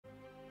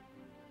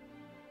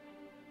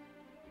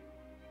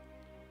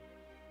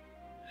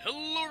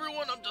Hello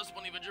everyone, I'm Dust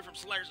Bunny Avenger from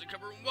Slackers to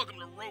Cover, and welcome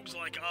to Rogues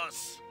Like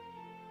Us.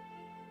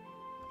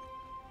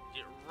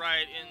 Get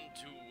right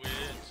into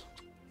it.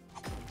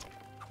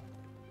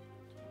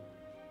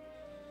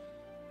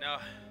 Now,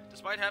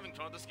 despite having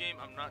fun with this game,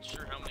 I'm not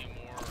sure how many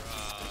more,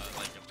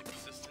 like, of the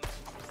consistent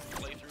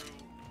playthrough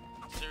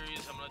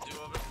series I'm gonna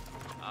do of it.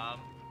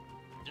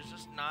 There's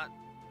just not...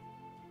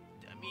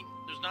 I mean,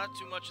 there's not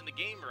too much in the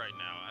game right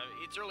now.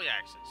 It's early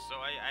access, so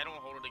I don't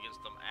hold it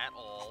against them at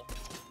all.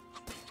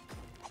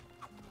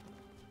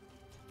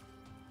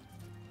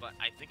 But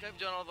I think I've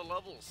done all the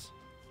levels.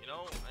 You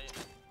know,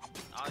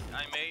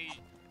 I may,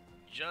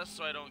 just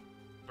so I don't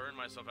burn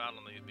myself out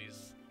on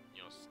these,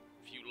 you know,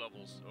 few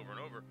levels over and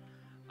over,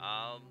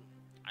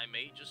 I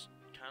may just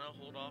kind of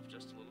hold off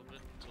just a little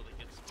bit until they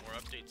get some more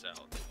updates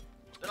out.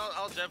 Then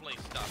I'll definitely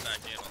stop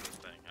back in on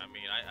this thing. I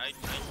mean,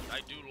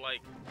 I do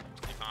like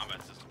the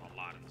combat system a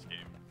lot in this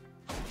game.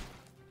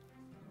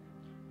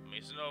 I mean,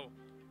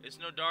 it's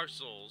no Dark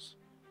Souls,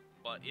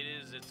 but it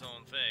is its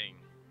own thing.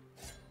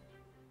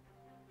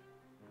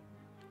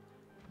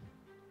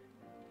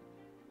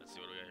 Let's see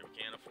what we got here. We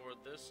can't afford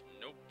this.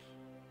 Nope.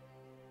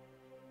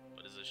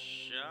 But is a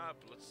shop?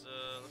 Let's go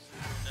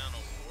down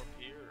a warp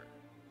here.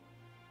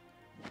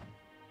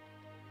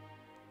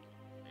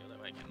 Yeah, that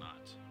I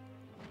cannot.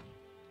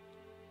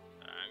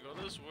 I go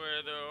this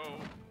way though.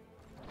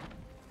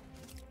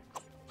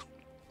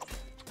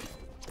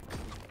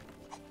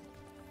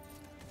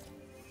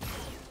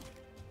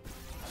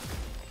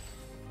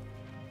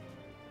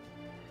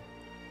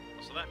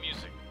 So that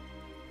music.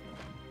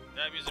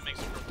 That music makes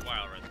it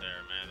worthwhile right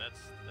there, man.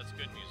 That's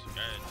good music.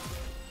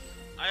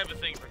 I have a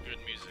thing for good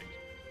music.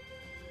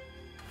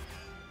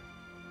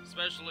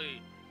 Especially,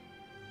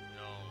 you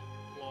know,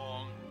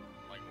 long,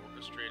 like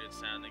orchestrated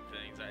sounding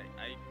things.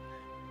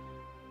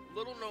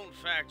 Little known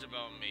fact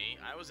about me,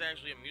 I was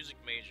actually a music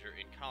major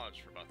in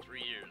college for about 3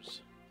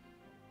 years.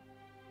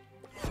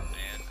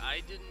 And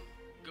I didn't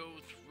go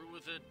through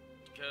with it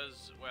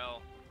because,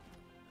 well,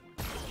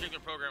 the particular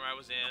program I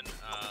was in,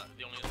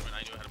 the only instrument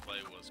I knew how to play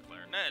was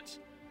clarinet.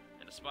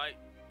 And despite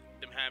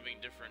them having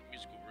different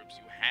musical groups,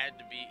 you had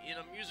to be in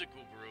a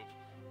musical group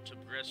to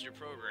progress your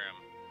program.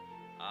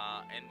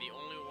 And the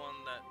only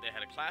one that they had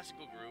a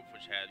classical group,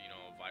 which had, you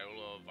know,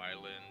 viola,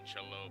 violin,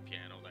 cello,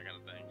 piano, that kind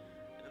of thing.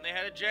 And then they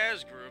had a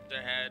jazz group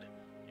that had,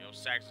 you know,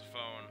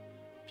 saxophone,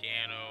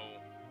 piano,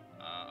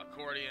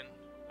 accordion.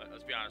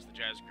 Let's be honest, the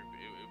jazz group,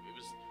 it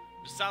was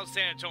the South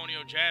San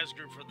Antonio jazz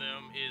group for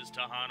them is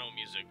Tejano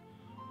music.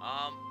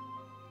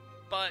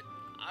 But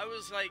I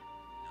was like,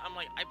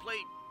 I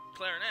play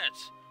clarinet.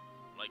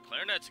 Like,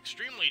 clarinet's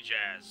extremely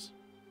jazz.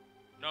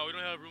 No, we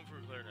don't have room for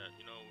clarinet.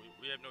 You know,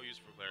 we have no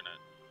use for clarinet.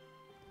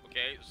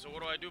 Okay, so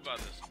what do I do about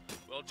this?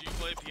 Well, do you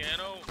play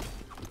piano?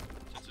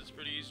 Since it's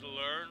pretty easy to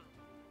learn.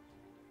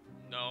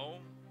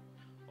 No.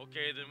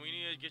 Okay, then we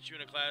need to get you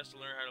in a class to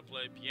learn how to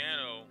play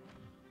piano.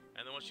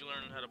 And then once you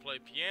learn how to play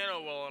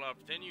piano well enough,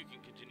 then you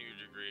can continue your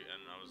degree.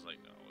 And I was like,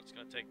 no, it's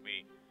gonna take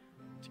me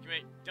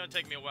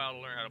a while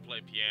to learn how to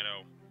play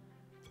piano.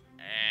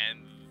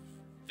 And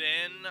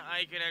then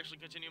I can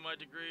actually continue my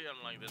degree.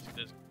 I'm like, this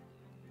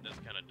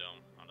kind of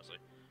dumb, honestly.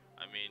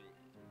 I mean,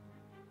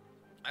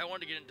 I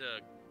wanted to get into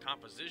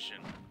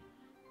composition.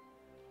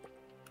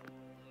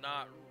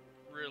 Not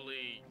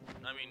really.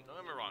 I mean,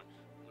 don't get me wrong.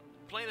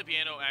 Playing the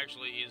piano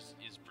actually is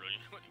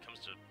brilliant when it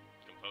comes to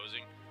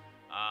composing.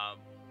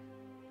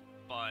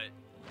 But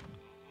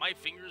my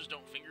fingers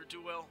don't finger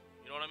too well.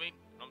 You know what I mean?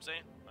 You know what I'm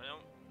saying? I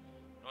don't.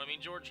 You know what I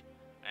mean, George?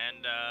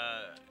 And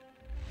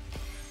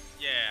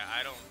yeah,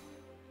 I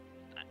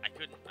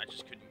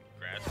just couldn't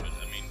grasp it.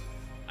 I mean,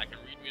 I can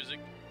read music,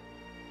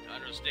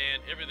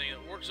 understand everything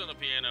that works on the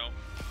piano.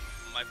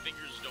 My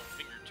fingers don't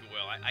finger too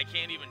well. I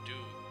can't even do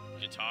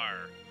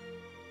guitar.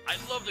 I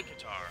love the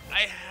guitar.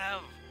 I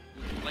have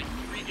like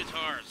 3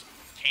 guitars.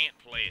 Can't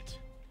play it.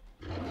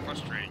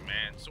 Frustrating,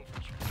 man. So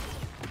frustrating.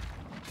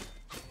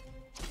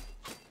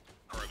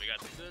 Alright, we got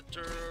the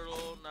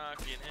turtle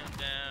knocking him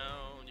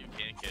down. You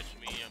can't catch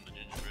me, I'm the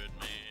gingerbread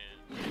man.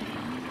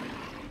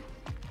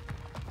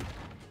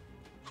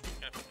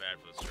 I feel bad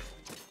for this turtle.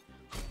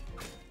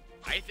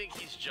 I think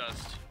he's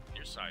just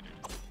nearsighted.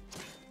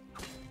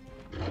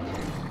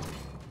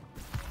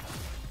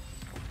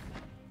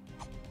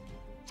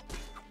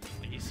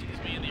 He sees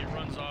me and he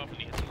runs off and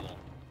he hits a wall.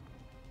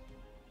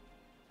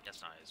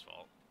 That's not his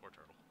fault. Poor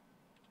turtle.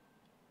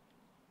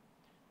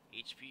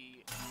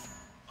 HP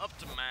up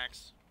to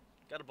max.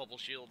 Got a bubble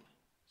shield.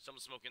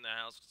 Someone's smoking in the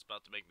house. It's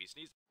about to make me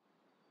sneeze.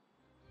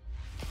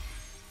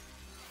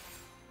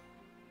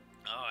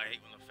 Oh, I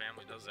hate when the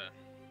family does that.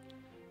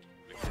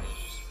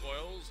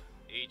 Spoils.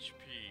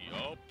 HP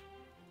up.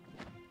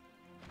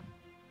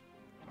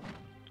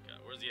 Okay,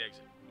 where's the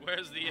exit?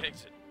 Where's the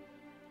exit?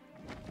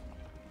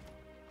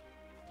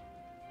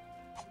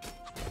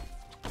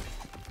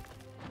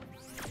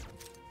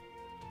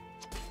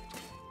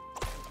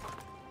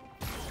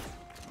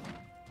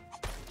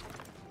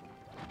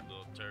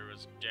 Little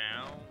terrorist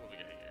down. What do we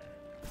got here?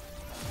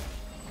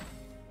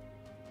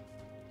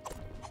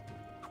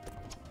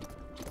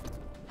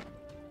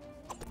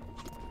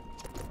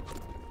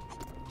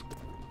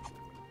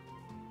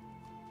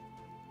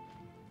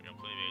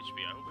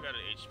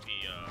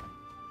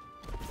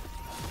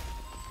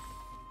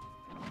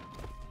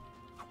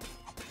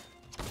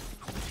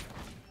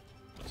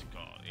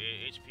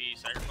 HP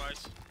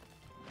sacrifice?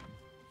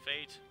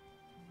 Fate?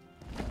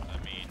 I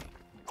mean...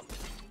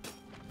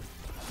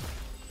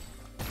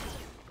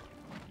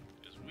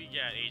 Because we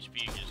got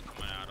HP just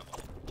coming out of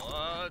all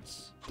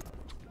bloods.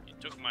 You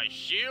took my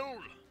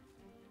shield?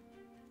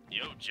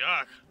 Yo,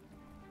 Jock.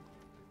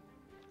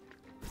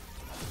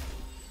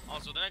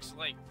 Also, the next,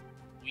 like,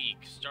 week,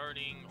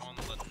 starting on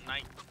the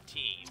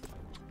 19th,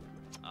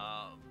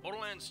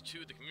 Borderlands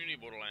 2, the community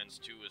of Borderlands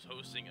 2 is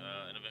hosting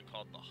an event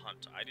called The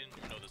Hunt. I didn't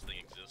even know this thing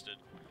existed.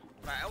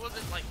 But I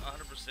wasn't, like,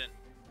 100%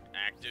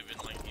 active in,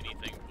 like,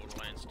 anything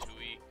Borderlands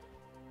 2-y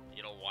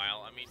in a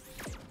while. I mean,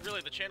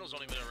 really, the channel's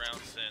only been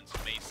around since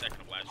May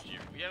 2nd of last year.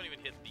 We haven't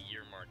even hit the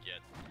year mark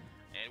yet.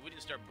 And we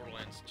didn't start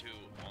Borderlands 2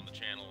 on the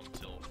channel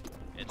until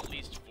at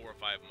least 4 or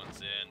 5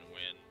 months in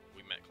when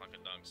we met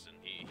Clunkadunks and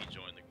he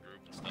joined the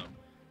group and stuff.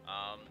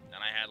 And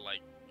I had,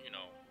 like, you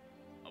know,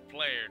 a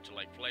player to,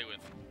 like, play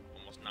with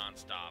almost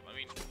non-stop. I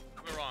mean,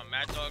 don't get me wrong,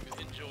 Mad Dog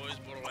enjoys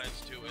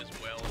Borderlands 2 as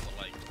well, but,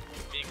 like,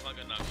 me and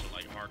Clunkadunks are,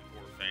 like,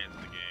 hardcore fans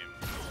of the game.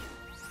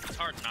 It's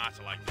hard not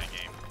to like that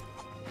game.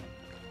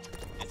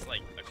 It's,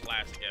 like, a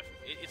classic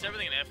it's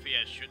everything an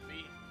FPS should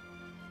be,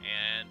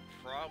 and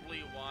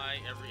probably why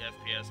every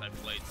FPS I've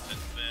played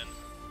since then,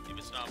 if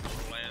it's not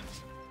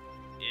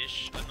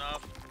Borderlands-ish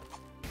enough,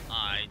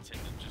 I tend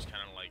to just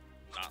kind of, like,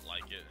 not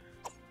like it.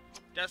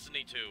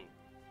 Destiny 2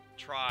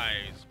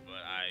 tries,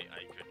 but I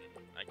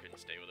couldn't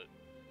stay with it.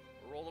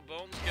 Roll the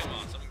bones, come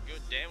on, some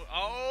good damage.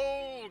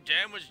 Oh,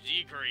 damage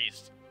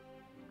decreased.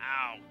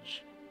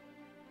 Ouch.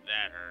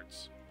 That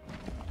hurts.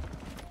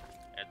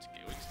 That's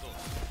good. We can still.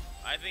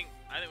 I think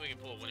we can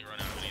pull a winning run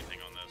out of anything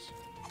on this.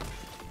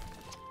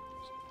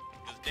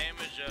 Because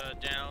damage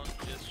down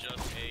is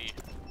just a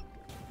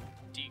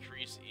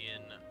decrease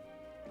in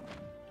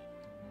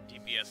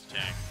DPS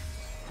attack,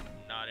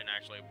 not in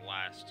actually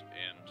blast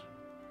and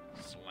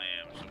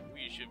slam, so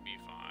we should be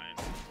fine.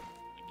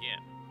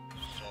 Again,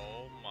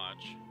 so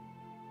much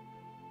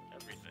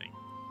everything.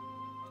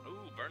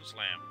 Ooh, burn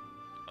slam.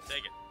 I'll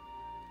take it.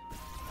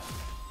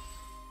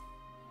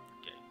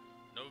 Okay,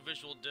 no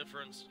visual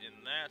difference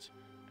in that.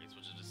 I guess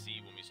we'll just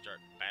see when we start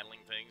battling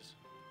things.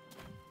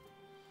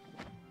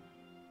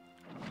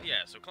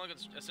 Yeah, so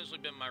Clunk's essentially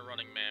been my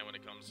running man when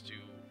it comes to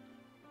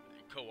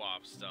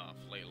co-op stuff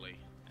lately,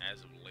 as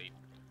of late.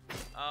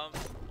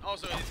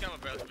 Also, it's kind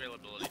of a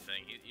availability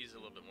thing. He's a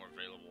little bit more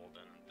available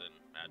than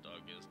Mad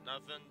Dog is.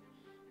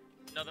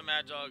 Nothing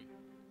Mad Dog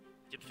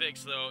can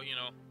fix, though. You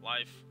know,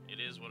 life. It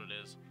is what it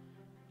is.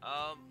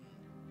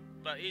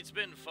 But it's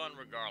been fun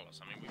regardless.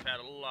 I mean, we've had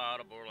a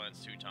lot of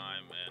Borderlands 2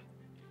 time, and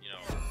you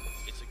know,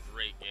 it's a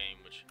great game.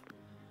 Which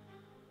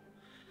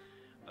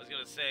I was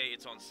gonna say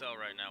it's on sale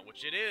right now,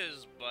 which it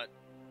is, but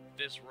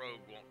this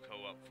Rogue won't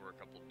co-op for a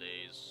couple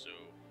days, so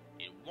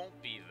it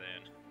won't be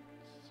then.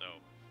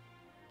 So.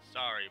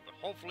 Sorry, but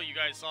hopefully you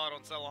guys saw it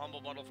on sale, a Humble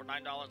Bundle for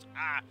 $9.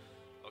 Ah!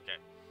 Okay.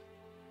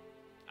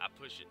 I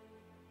push it.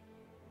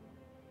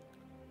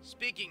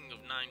 Speaking of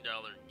 $9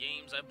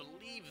 games, I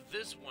believe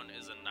this one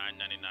is a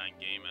 $9.99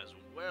 game as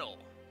well.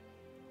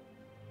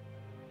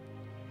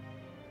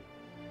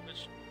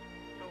 Which,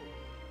 you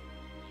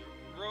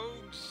know,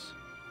 Rogues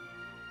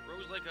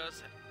like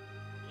us,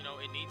 you know,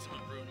 it needs some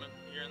improvement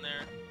here and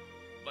there,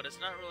 but it's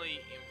not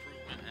really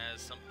improvement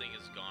as something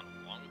has gone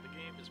wrong with the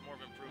game. It's more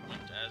of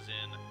improvement as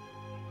in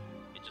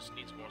it just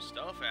needs more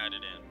stuff added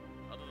in.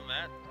 Other than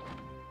that,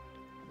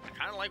 I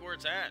kind of like where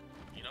it's at,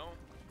 you know?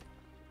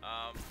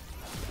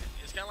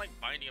 It's kind of like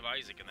Binding of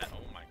Isaac in that,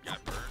 oh my god,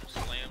 burn,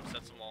 slam,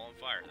 sets them all on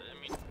fire. I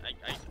mean,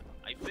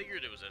 I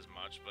figured it was as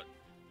much, but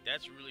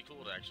that's really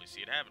cool to actually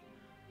see it happen.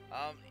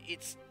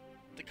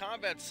 The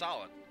combat's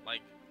solid.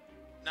 Like,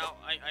 now,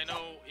 I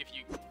know if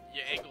you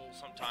angle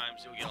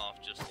sometimes, you'll get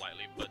off just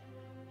slightly, but,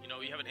 you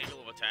know, you have an angle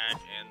of attack,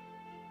 and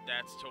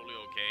that's totally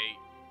okay.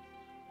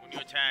 When you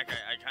attack,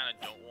 I kind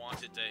of don't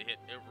want it to hit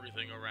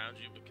everything around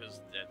you,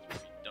 because that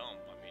would be dumb.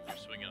 I mean, you're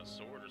swinging a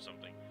sword or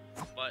something.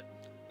 But,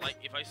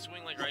 like, if I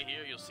swing, like, right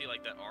here, you'll see,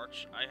 like, that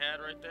arch I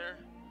had right there.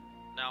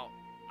 Now,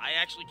 I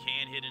actually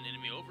can hit an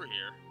enemy over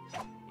here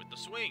with the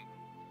swing,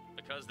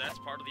 because that's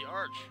part of the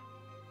arch.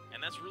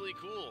 And that's really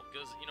cool,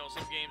 because, you know,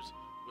 some games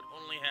would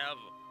only have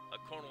a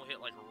conal hit,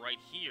 like, right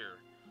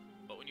here.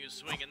 But when you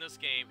swing in this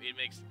game, it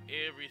makes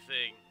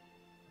everything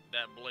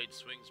that blade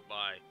swings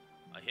by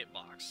a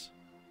hitbox.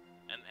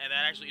 And that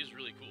actually is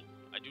really cool.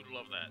 I do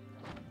love that.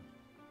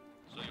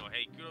 So, you know,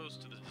 hey, kudos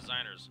to the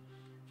designers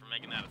for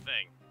making that a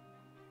thing.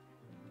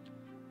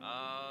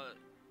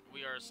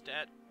 We are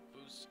stat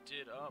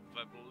boosted up,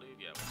 I believe.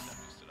 Yeah, we're stat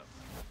boosted up.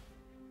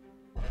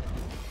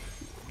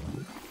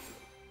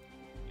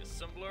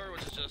 Assembler,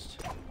 which is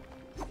just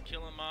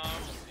killing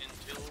mobs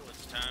until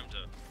it's time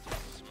to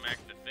smack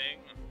the thing.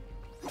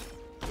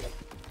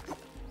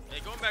 Hey,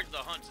 going back to the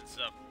hunts and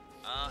stuff.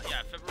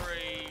 Yeah,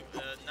 February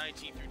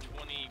 19th through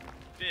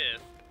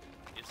 25th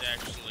is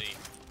actually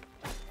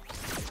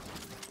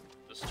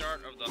the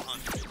start of the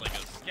hunt. It's like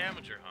a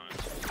scavenger hunt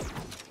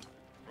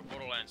for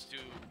Borderlands 2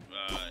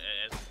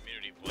 as the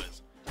community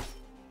plays.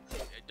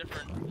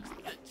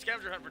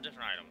 Scavenger hunt for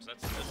different items.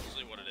 That's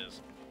essentially what it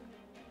is.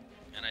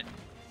 And I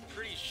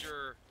pretty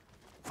sure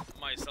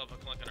myself and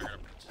Clunkin are gonna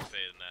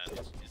participate in that.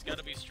 It's got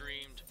to be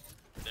streamed.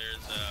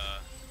 There's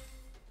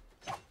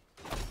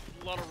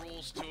a lot of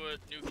rules to it,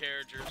 new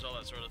characters, all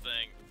that sort of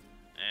thing,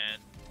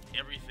 and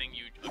everything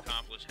you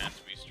accomplish has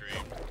to be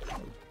streamed,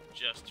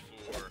 just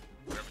for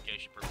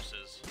verification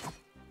purposes.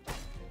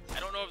 I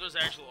don't know if there's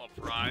actually a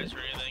prize or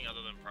anything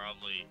other than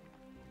probably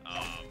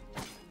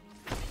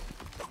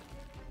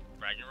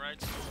bragging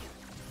rights.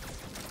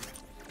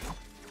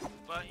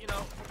 But, you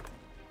know,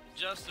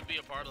 just to be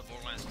a part of the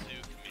Borderlands 2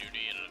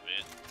 community and an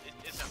event,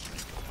 it sounds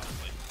pretty cool,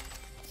 honestly.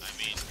 I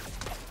mean,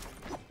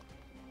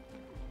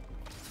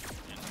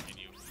 can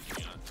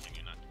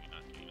you not?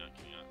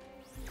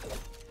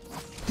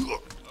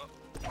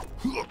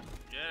 Oh.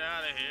 Get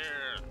out of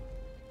here!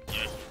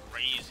 You're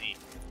crazy.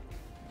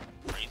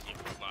 Crazy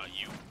about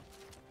you.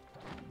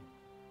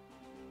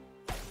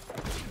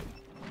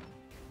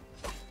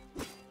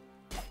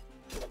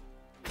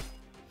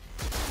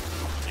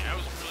 I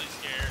was really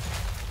scared.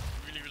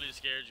 Really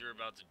scared you were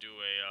about to do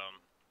a,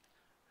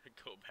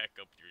 go back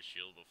up with your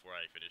shield before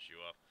I finish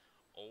you off.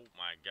 Oh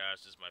my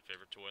gosh, this is my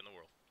favorite toy in the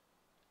world.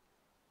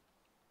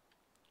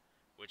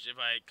 Which, if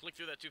I click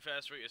through that too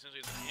fast for you,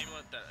 essentially it's an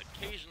amulet that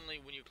occasionally,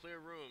 when you clear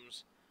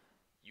rooms,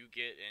 you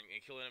get, and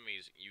kill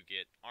enemies, you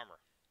get armor.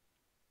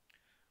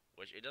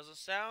 Which, it doesn't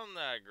sound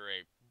that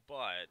great,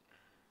 but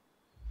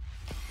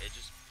it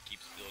just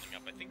keeps building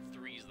up. I think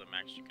 3 is the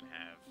max you can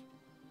have.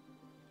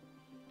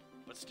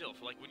 But still,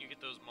 for like when you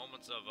get those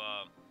moments of,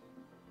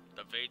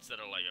 the fates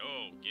that are like,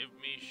 oh, give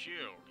me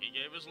shield. He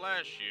gave his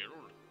last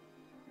shield.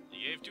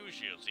 He gave 2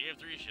 shields. He gave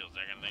 3 shields.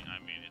 That kind of thing. I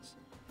mean, it's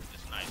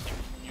nice.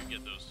 You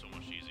get those so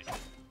much easier.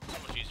 So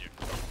much easier.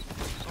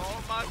 So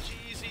much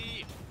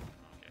easy.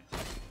 Okay.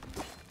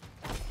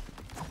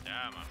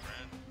 Yeah, my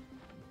friend.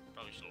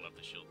 Probably should have left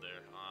the shield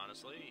there,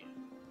 honestly.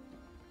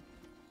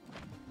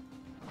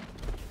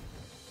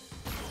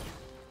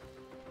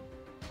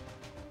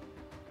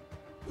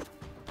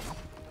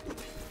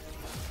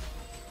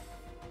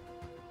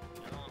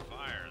 You're on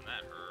fire, and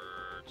that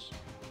hurts.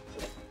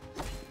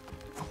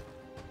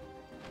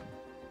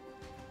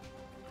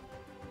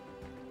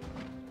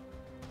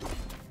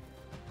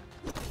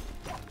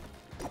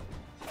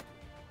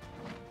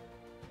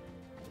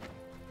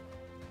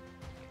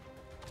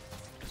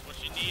 That's what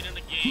you need in a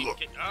game.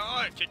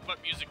 Oh, kick butt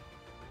music.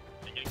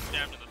 And getting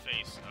stabbed in the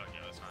face. Okay,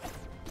 that's not.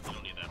 You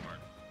don't need that part.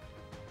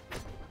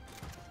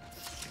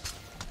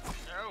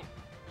 No,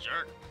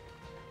 jerk.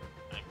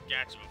 I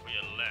got you before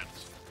you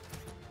left.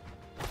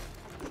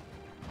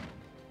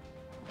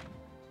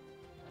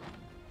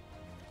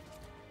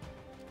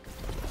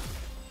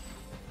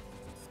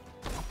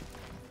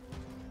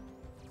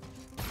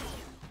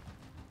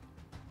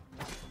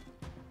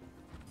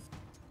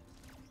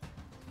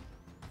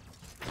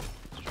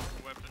 Strong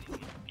weapon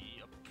would be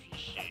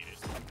appreciated.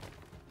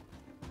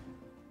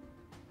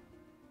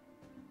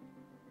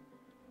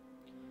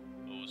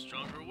 Oh,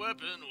 stronger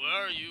weapon,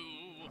 where are you?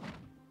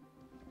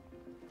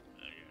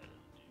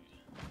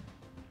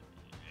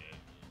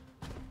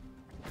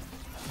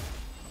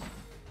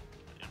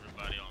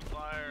 Everybody on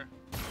fire.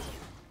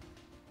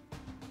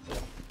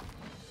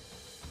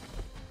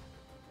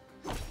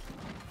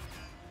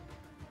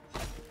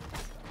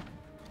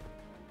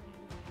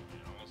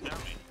 You almost got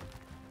me.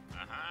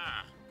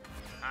 Aha!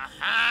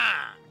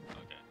 Aha!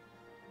 Okay.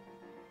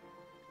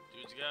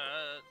 Dude's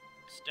got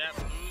stat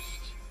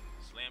boost,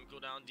 slam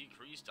cooldown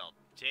decreased. I'll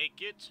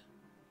take it.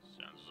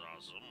 Sounds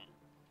awesome.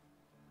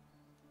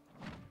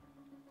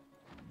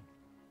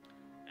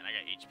 And I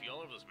got HP all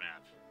over this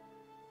map.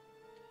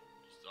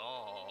 Just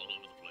all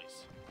over the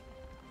place.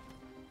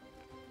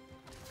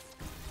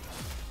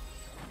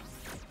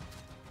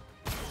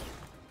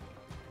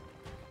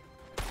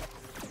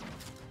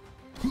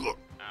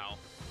 Ow.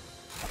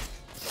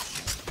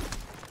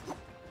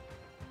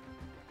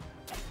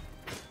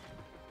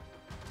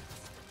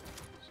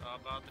 It's all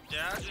about the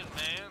dodging,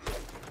 man.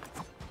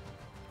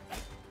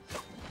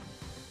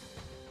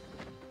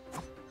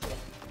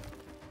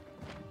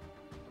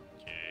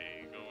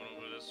 Okay, going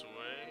over this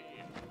way.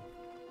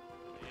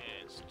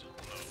 And still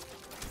low.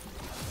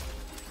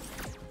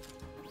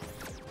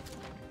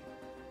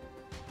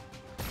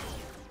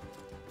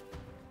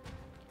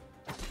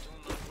 Still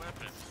no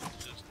weapon.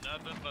 It's just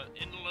nothing but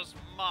endless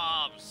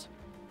mobs.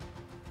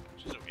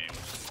 Which is okay.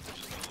 Which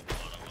is a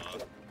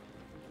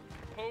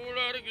whole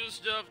lot of good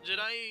stuff. Did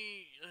I...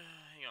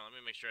 hang on, let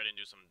me make sure I didn't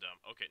do something dumb.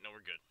 Okay, no,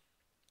 we're good.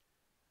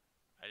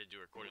 I did do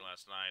a recording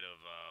last night of,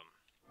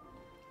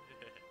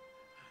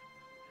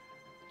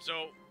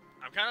 So,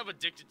 I'm kind of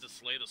addicted to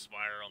Slay the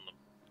Spire on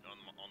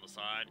the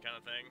side kind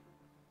of thing.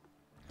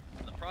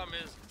 The problem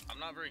is, I'm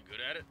not very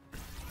good at it.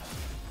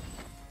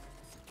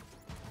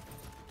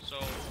 So,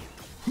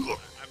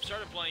 I've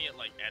started playing it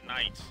like at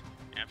night,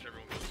 after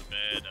everyone goes to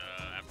bed,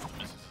 after the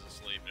missus is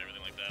asleep and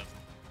everything like that.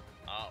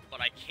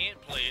 But I can't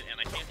play it and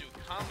I can't do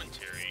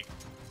commentary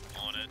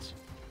on it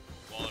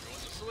while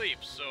everyone's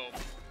asleep. So,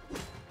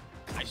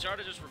 I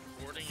started just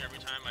recording every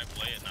time I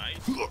play at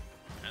night,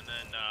 and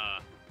then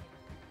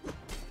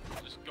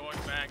just going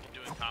back and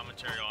doing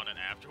commentary on it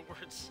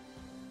afterwards,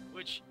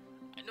 which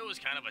I know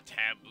it's kind of a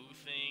taboo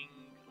thing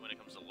when it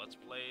comes to Let's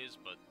Plays,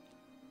 but,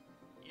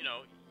 you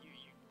know,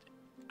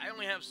 I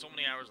only have so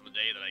many hours in the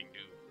day that I can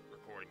do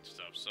recording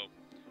stuff, so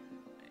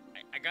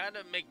I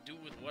gotta make do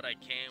with what I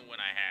can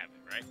when I have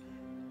it, right?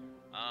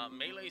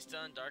 Melee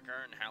stun, Dark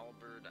Iron,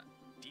 Halberd,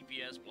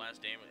 DPS, blast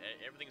damage,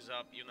 everything's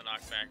up, even the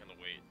knockback and the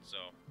weight,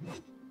 so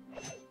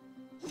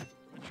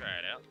we'll try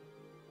it out.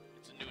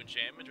 It's a new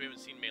enchantment, we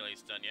haven't seen melee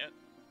stun yet.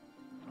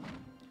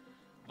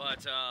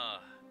 But,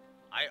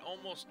 I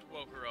almost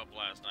woke her up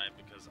last night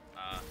because,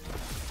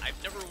 I've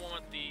never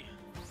won with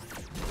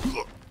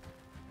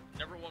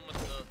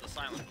the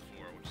silent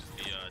before, which is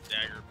the,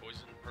 dagger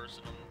poison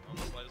person on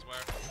the Play This Wire.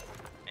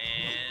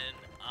 And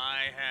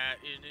I had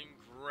an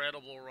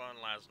incredible run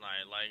last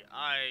night. Like,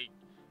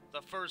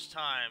 the first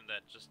time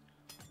that just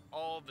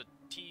all the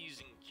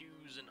T's and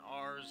Q's and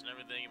R's and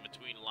everything in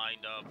between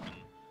lined up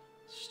and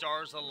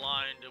stars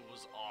aligned, it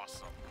was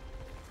awesome.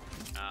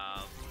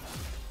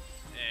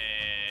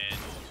 And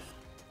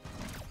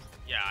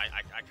yeah,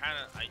 I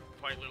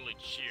quite literally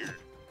cheered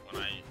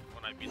when I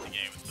beat the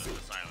game with the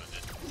silent.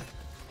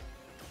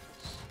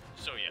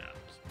 So yeah,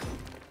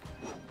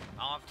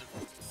 I'll have to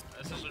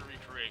essentially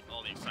recreate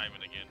all the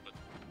excitement again, but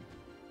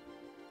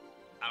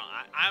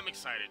I'm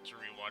excited to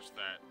rewatch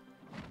that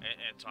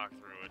and talk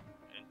through it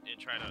and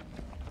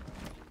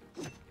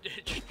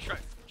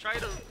try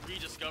to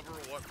rediscover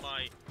what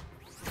my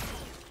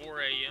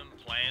 4 a.m.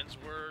 plans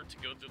were to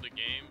go through the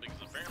game,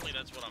 because apparently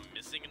that's what I'm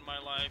missing in my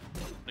life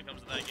when it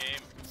comes to that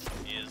game,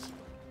 is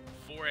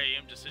 4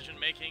 a.m. decision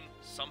making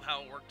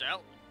somehow worked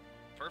out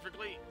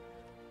perfectly.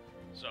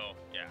 So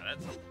yeah,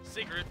 that's the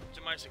secret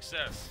to my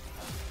success.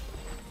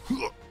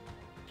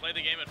 Play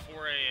the game at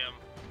 4 a.m.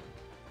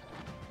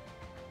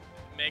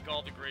 Make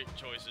all the great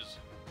choices.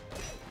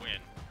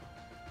 Win.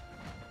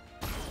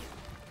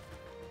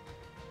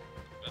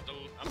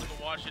 I'm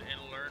gonna watch it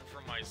and learn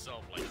for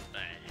myself. Like, what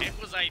the heck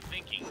was I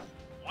thinking?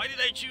 Why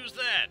did I choose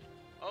that?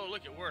 Oh,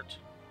 look, it worked.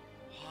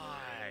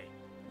 Why?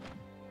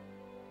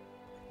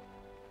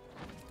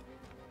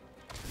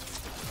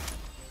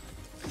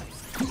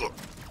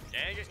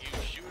 Dang it, you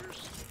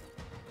shooters.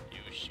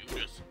 You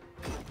shooters.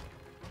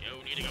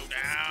 Yo, need to go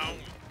down.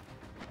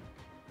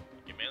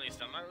 Okay, melee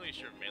stun. I'm not really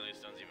sure if melee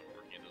stun's even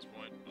working at this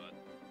point, but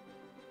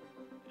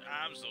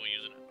I'm still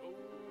using it. Oh,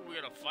 we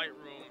got a fight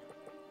room.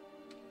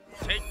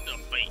 Take the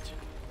bait.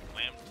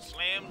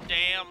 Slam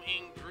damn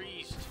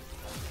increased.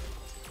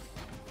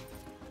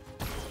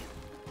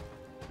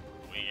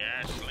 We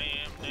got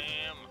slam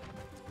damn.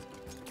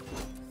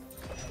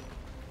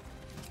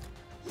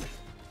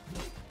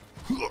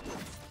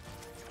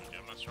 Okay,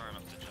 I'm not strong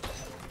enough to just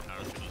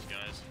power through those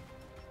guys.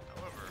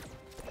 However,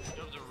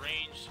 you have the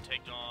range to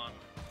take on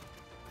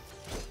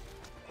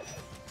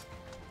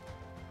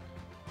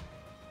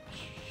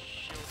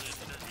shielded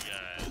energy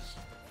guys.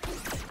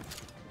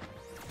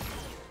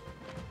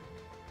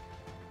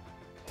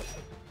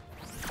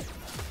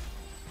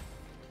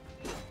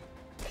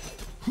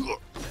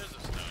 There's a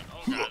stun.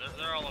 Oh god,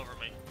 they're all over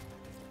me.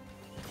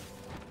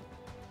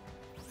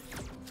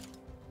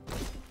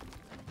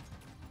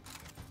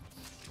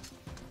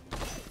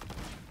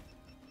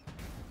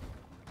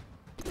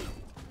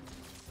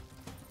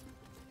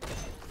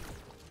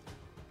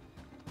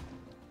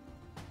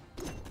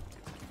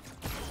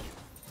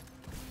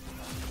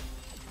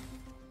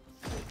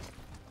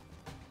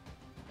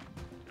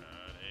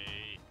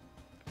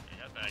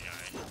 That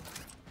guy.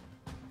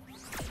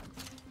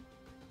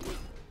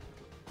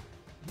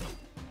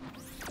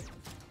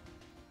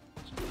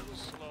 It's a little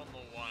slow on the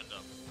wind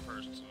up,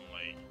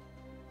 personally.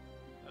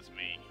 That's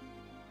me.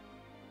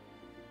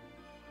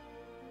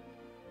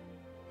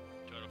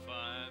 2 out of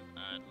 5.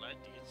 I'd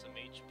like to get some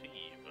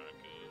HP if I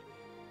could.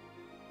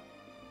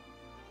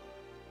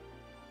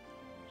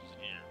 Who's in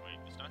here? Wait,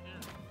 it's not here?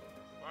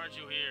 Why aren't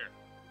you here?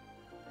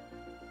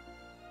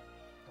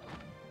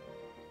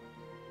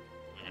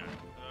 We got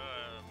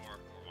more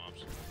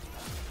mobs.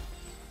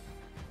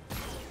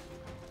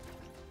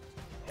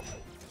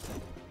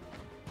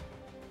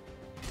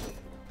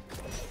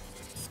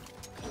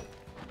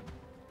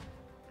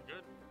 We're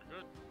good. We're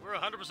good. We're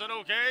 100%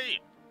 okay.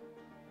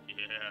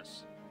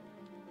 Yes.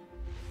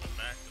 Come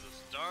back to the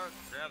start.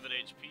 Grab that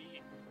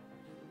HP.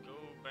 Go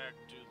back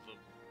to the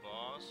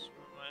boss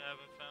room I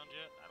haven't found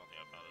yet. I don't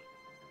think I found it.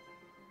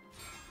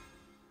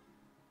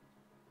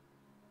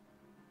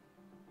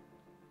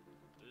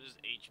 There's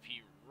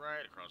HP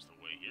right across the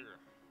way here.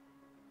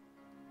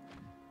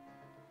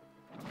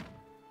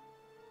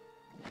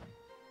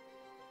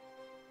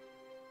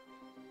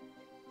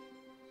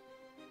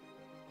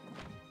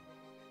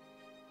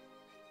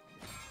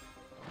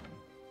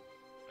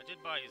 I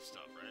did buy his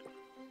stuff, right?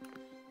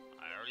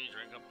 I already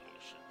drank a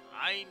potion.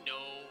 I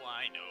know.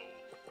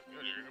 You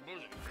already drank a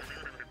potion.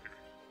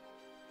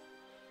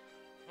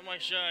 What am I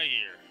shy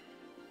here?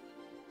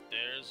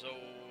 There's Olive.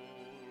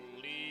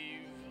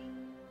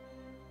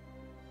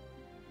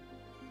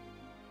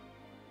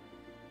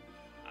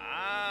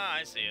 Ah,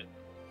 I see it.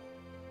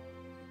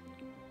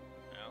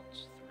 Out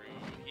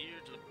through here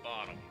to the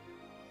bottom.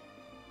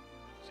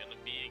 It's gonna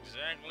be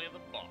exactly the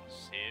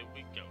boss. Here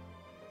we go.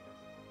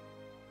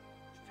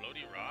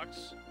 Floaty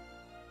rocks?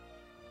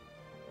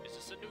 Is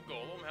this a new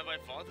golem? Have I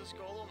fought this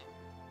golem?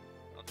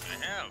 I don't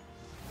think I have.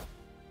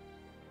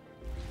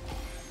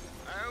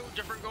 Oh,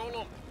 different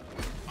golem.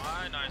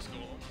 Ah, nice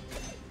golem.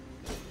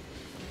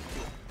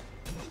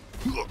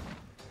 Ow.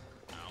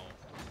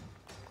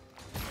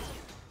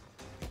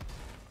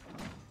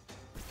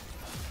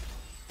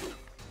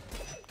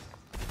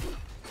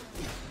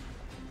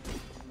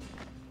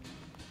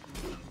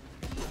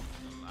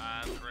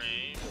 Live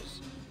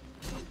frames.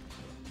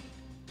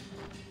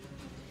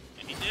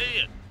 And he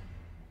did.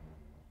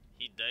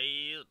 He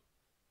did.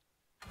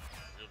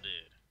 Real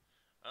did.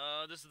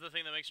 This is the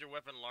thing that makes your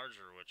weapon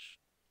larger, which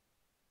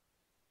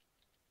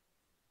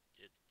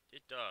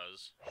it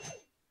does.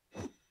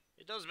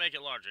 It does make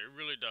it larger. It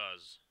really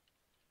does.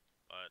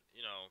 But,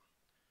 you know,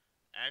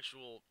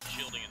 actual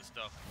shielding and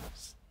stuff,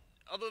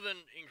 other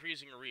than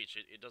increasing reach,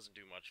 it doesn't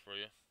do much for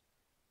you.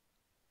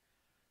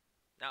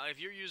 Now, if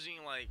you're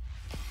using, like,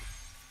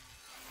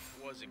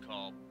 what's it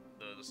called?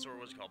 The sword,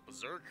 what's it called?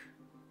 Berserk?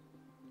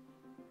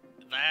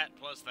 That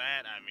plus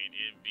that, I mean,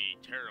 it'd be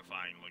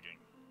terrifying looking.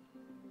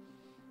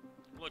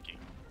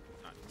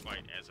 Not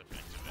quite as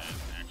effective as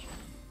actual.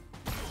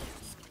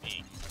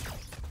 Me.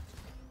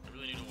 I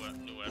really need a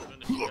new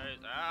weapon if you guys.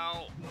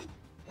 Ow!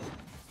 You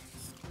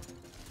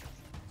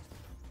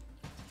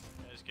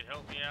guys could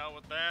help me out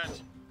with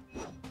that.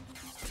 I'm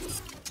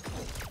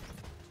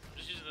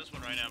just using this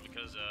one right now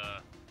because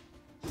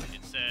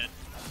it said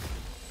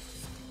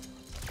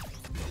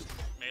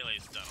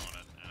melee's done on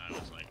it, and I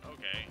was like,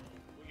 okay,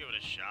 we'll give it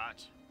a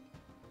shot.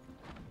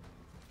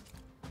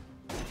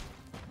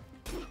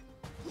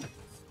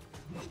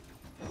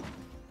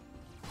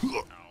 Ow,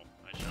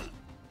 I shot it.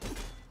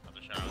 Not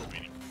the shot I was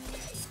meaning.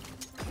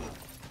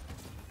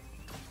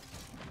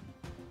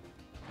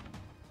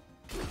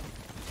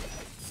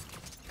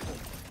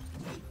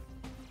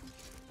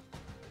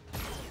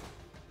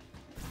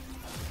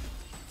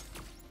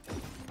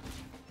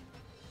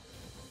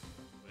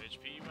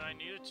 HP, you might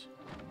need it.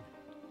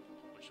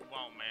 What you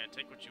want, man?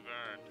 Take what you've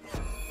earned.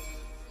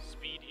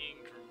 Speed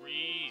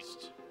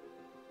increased.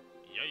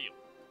 Yeah.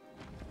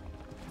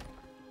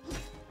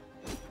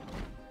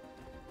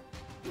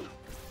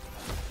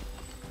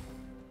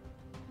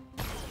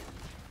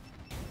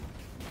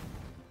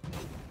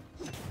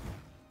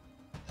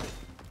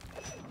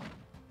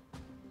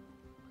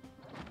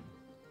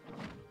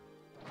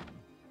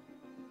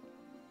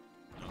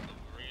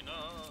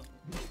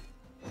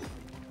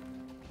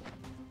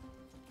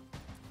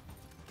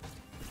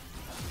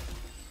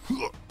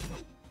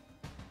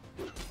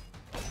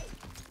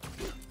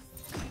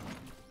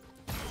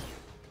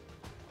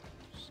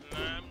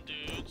 Slime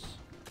dudes,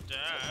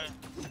 die.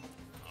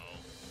 Oh,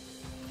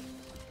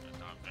 that's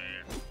not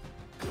fair.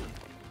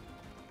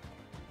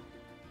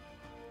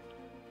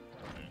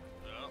 Okay.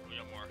 Oh, we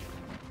got more.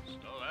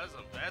 Oh,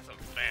 that's a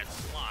fat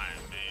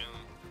slime, man.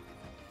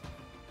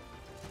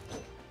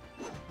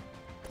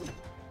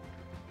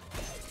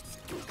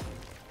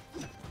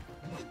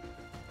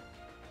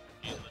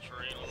 Using the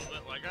terrain a little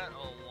bit. Well, I got a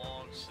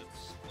long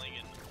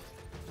slinging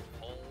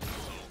pole, so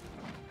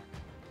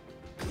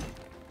might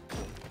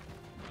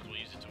as well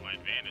use it to my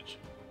advantage.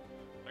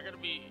 I gotta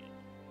be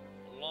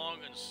long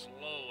and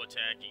slow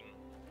attacking.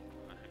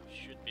 I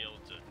should be able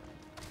to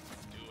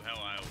do how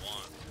I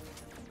want.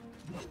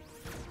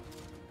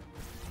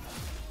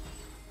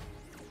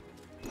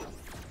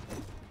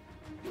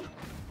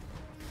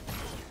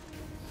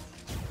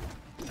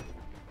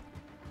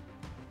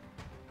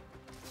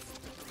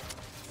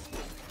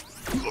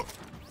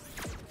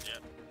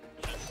 Yep,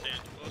 shouldn't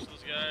stand too close to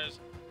those guys.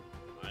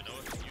 I know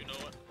it, you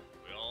know it,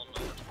 we all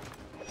know it.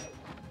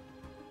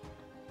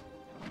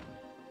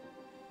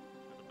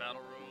 The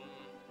battle room.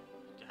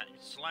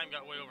 Slime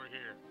got way over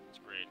here. It's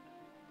great.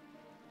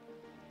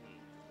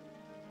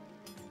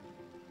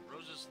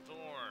 Rose's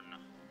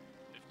Thorn.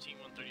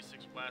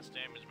 15-136 blast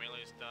damage.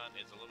 Melee stun.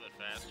 It's a little bit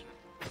faster.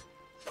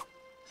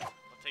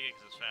 I'll take it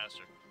because it's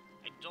faster.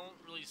 I don't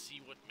really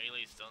see what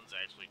melee stun's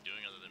actually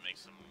doing other than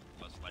makes them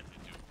less likely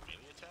to do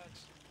melee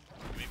attacks.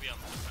 Maybe I'm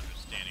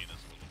misunderstanding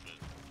this a little bit.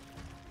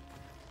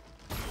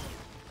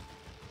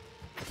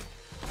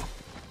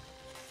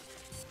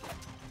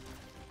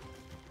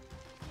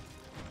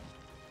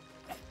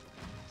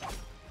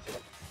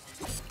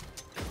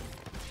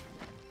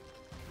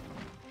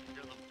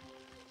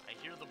 I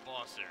hear the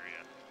boss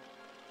area.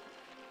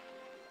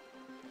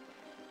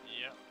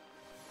 Yep.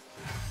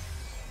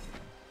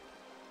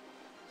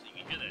 So you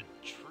can hear that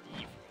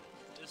tree from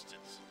a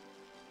distance.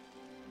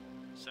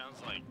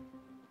 Sounds like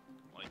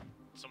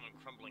someone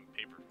crumbling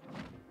paper.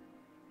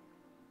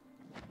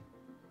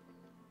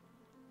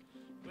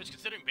 Which,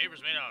 considering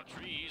paper's made out of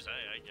trees,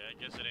 I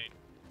guess it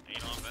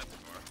ain't on that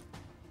far.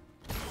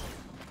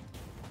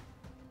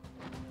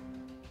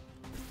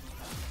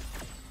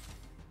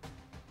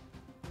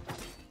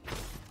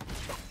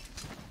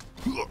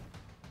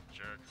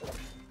 Jerk.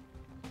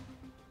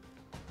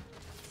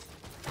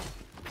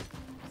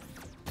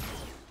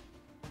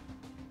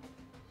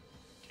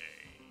 Okay,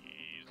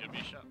 he's gonna be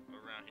a shot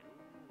around here.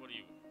 Ooh, what are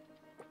you?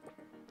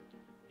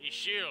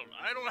 Shield.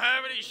 I don't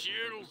have any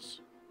shields.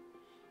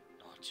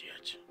 Not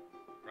yet.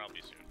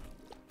 Probably soon.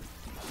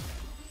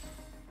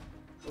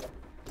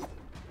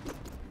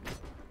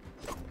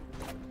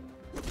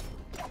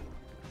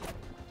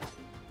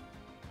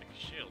 Make a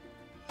shield.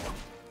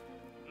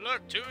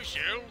 Look, 2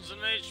 shields and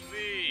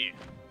HP.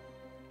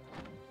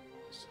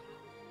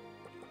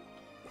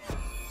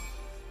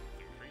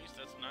 Increase,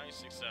 that's nice.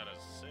 6 out of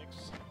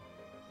 6.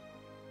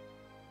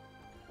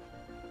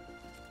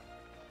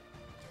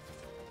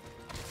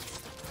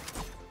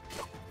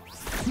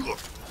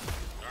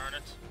 Darn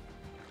it.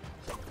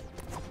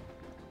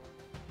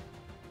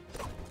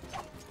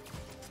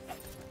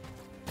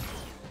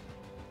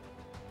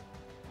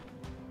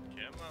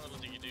 Come on, little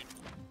diggy dude.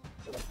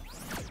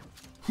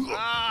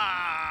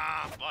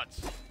 Ah, butts.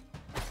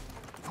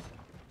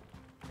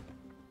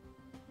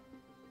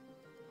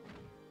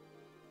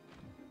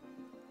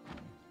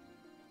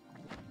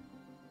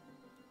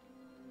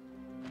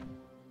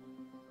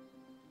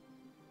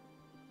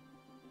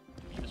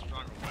 Need a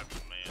stronger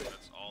weapon, man.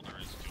 That's all there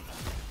is to it.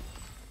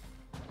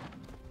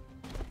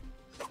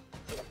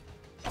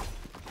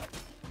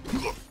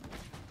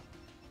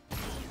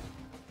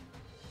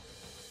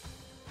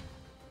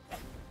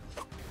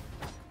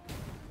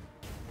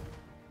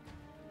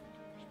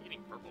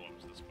 Purple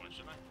ones at this point,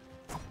 shouldn't I?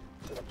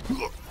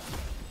 So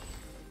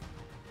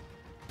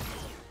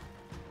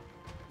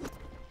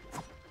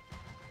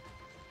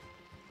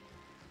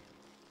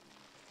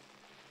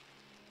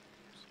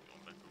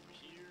going back over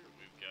here,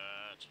 we've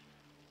got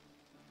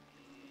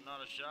not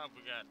a shop,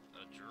 we got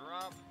a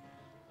drop.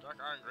 Dark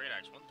Iron Great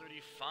Axe,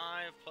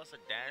 135 plus a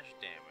dash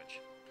damage.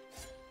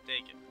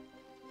 Take it.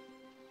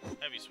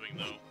 Heavy swing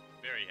though,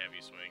 very heavy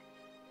swing.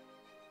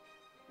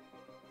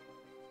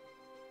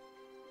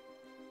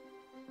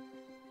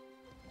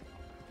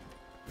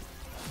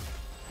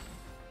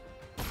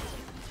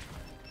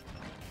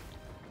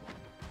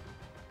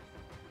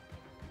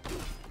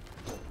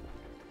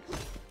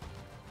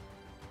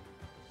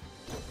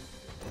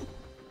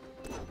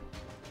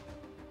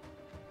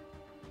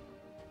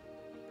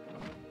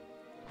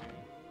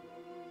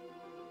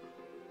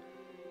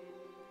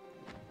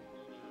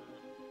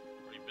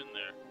 Been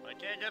there. I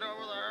can't get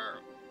over there.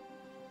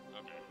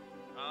 Okay.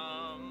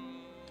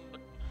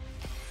 But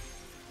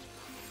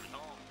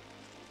home.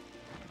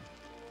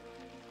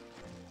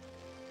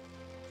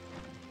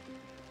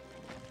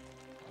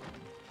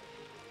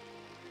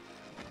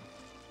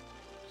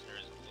 This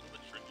area is a little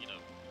bit tricky to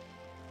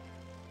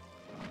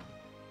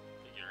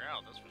figure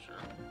out, that's for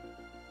sure.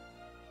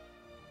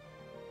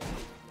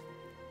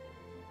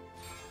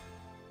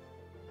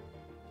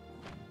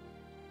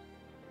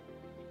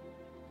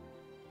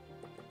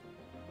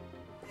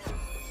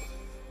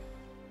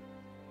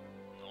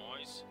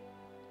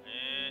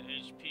 And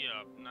HP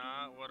up.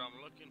 Not what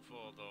I'm looking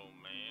for though,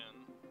 man.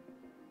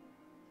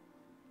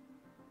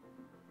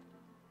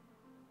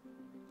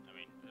 I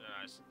mean,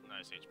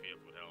 nice HP up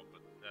would help,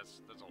 but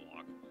that's a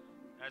walk.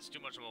 That's too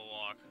much of a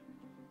walk.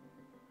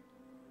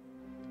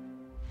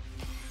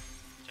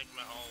 Take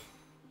me home.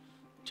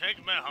 Take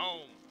me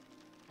home.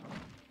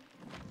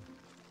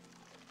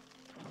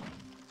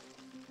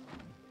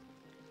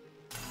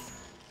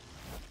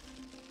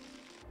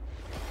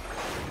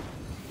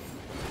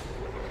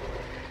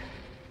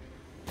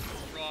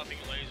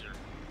 Laser.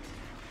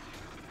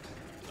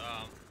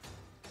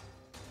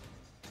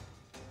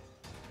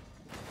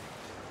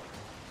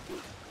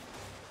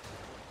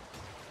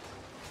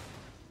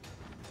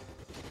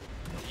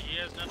 He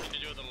has nothing to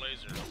do with the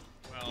laser.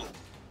 Well,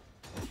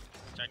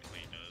 technically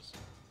he does.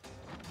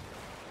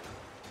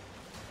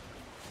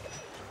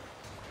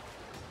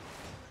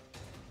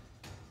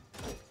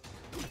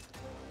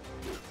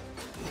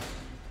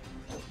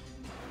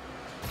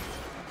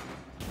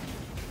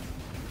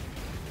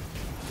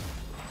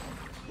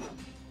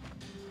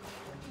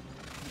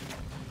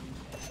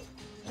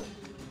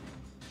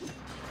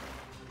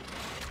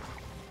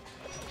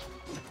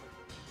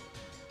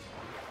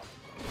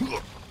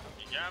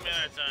 Got me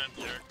that time,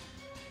 jerk.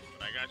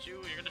 But I got you.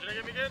 You're gonna try to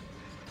get me again?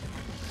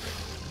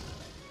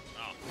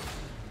 Oh.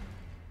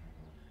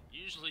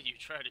 Usually you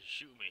try to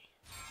shoot me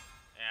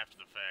after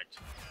the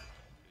fact.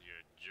 Because you're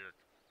a jerk.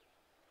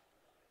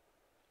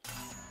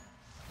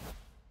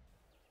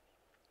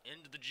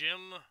 Into the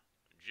gym.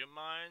 Gym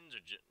mines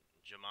or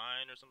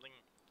Gemine or something.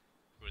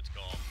 What it's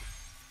called.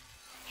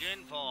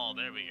 Ginfall.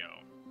 There we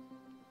go.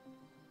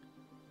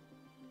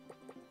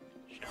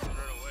 Challenge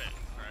right away.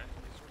 Alright.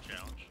 Sword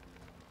challenge.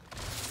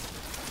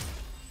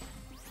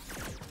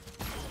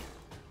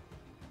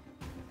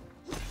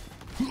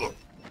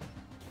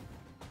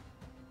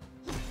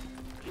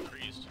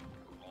 Increased.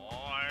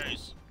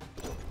 Nice.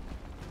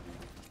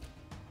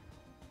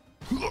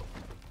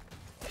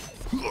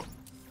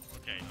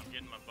 Okay, I'm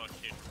getting my butt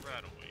kicked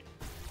right away.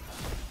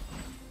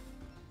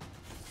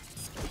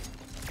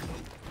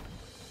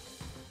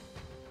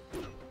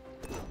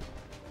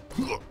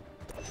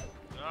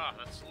 Ah,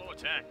 that's slow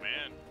attack,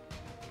 man.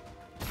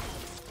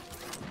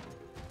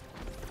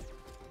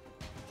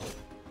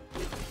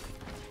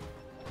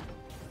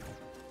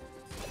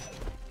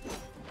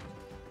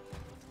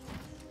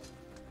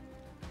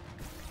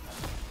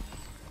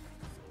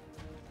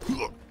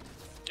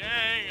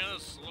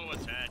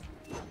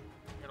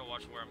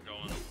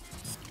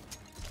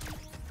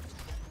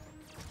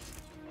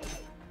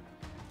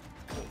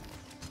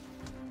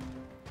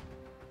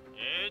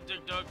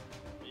 Dig Dug.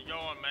 Where you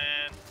going,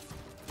 man?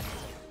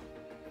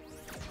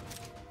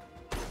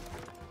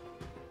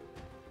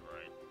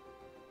 Right.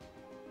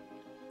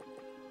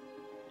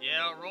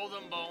 Yeah, roll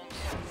them bones.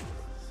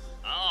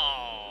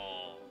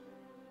 Oh.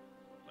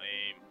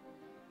 Lame.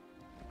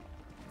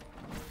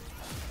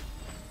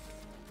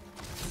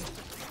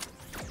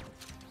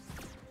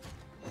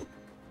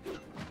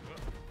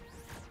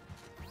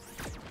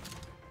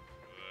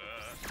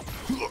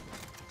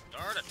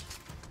 Darn it.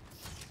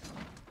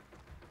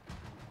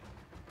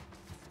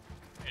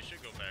 I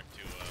should go back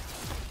to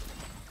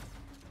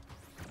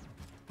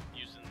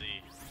using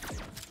the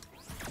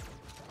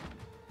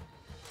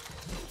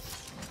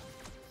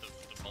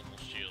bubble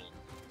shield.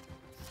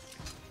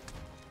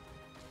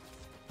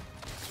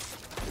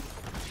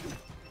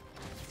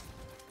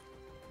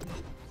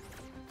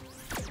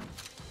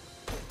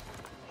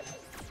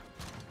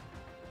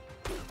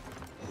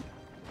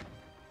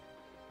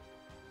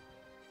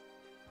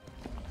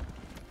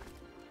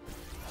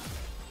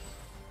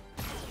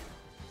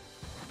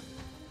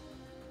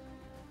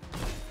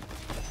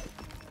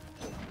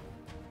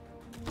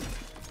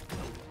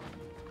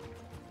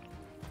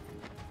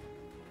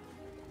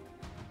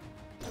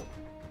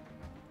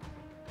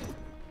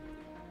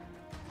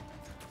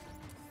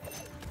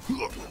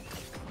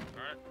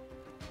 Alright.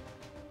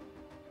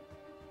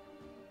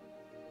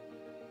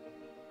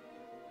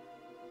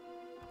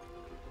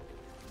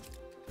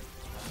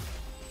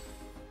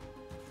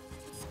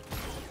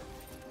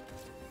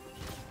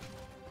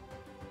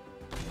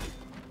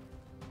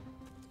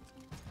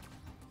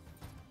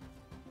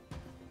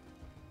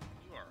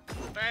 You are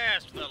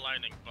fast with that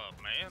lightning buff,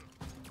 man.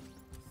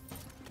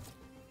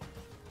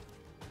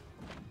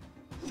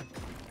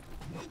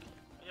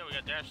 Yeah, we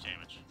got dash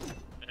damage.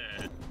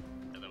 Yeah,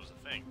 that was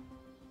a thing.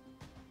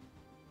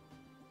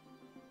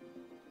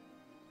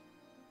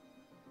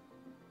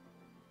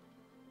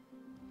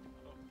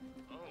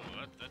 Oh,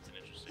 that's an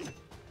interesting.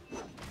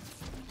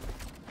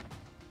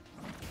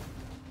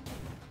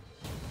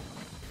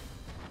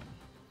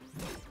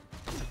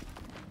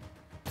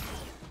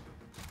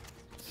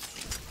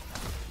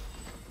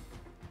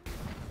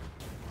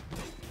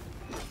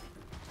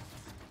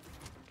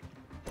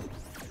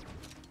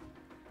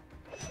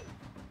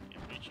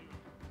 Can't reach you.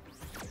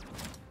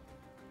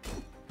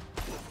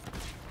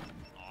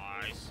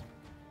 Nice.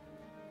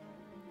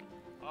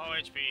 Oh,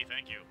 HP,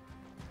 thank you.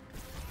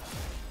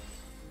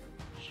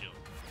 Shield.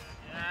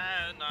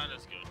 Yeah, not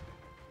as good.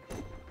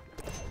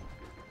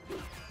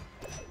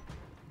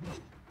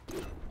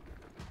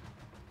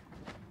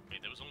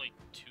 Wait, there was only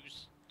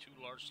two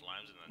large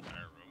slimes in the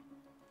entire room?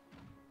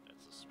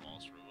 That's the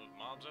smallest room of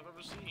mobs I've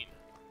ever seen.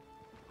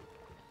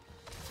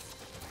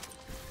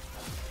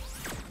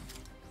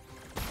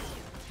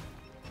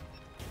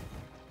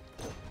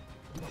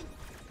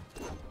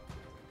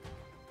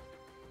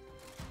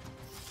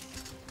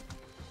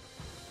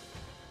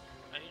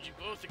 I need you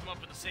both to come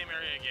up in the same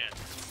area again.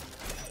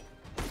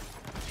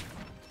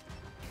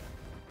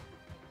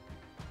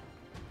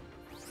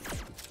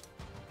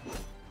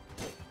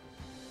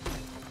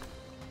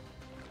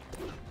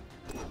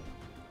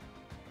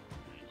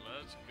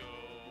 Let's go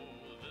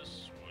this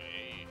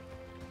way.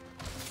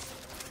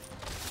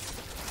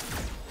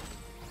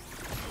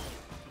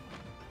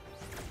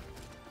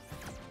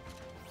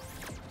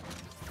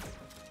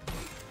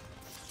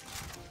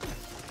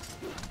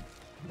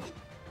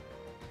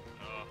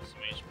 Oh,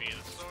 some HP,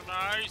 that's so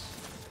nice!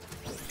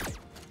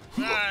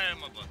 Ah,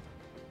 my butt.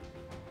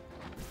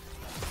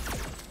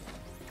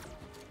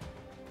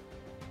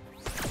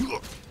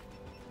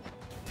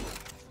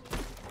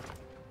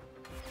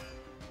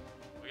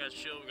 We got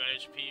shield, we got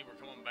HP, we're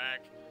coming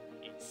back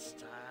in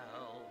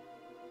style.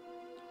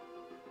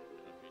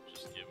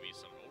 Just give me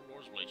some Old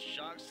Lord's Blade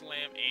Shock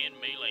Slam and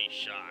Melee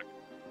Shock.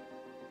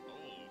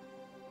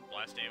 Oh,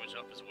 blast damage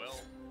up as well.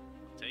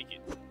 Take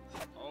it.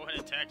 Oh, and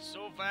attack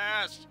so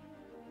fast!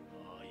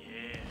 Oh,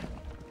 yeah.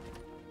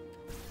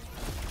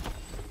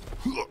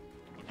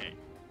 Okay,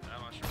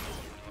 I'm not sure what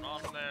was going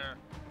on there.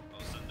 All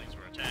of a sudden things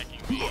were attacking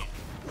me.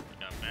 It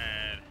got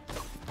mad.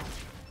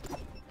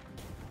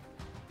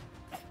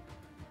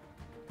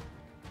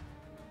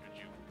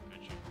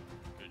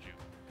 Could you?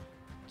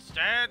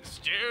 Stand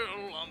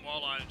still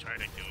while I try to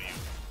kill you.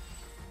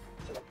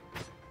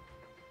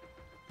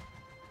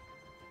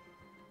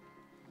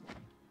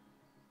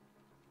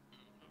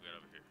 What we got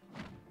over here?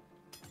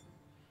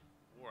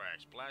 War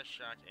Axe, Blast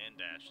Shock, and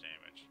Dash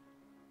damage.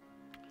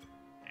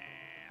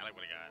 I like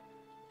what I got.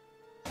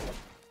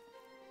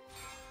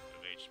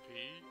 Of HP.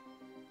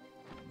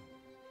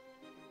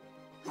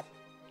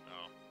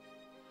 Oh.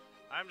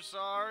 I'm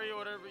sorry,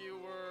 whatever you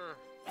were.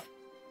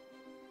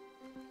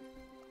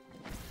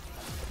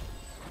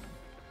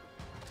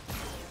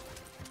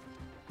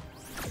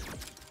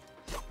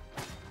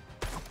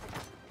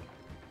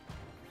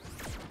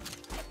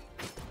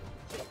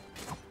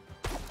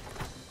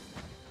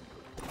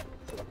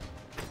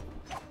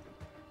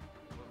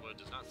 Well, it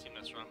does not seem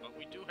that strong, but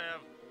we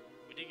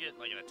did get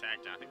like an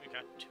attack down. I think we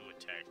got 2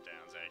 attack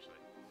downs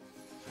actually.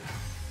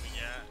 We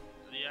got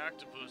the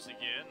octopus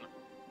again.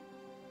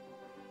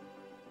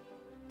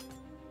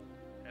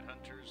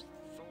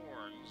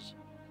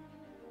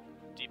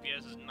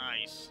 DPS is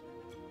nice,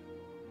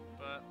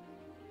 but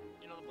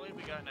you know the blade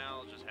we got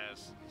now just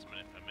has some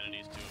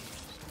amenities too.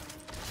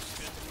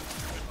 Good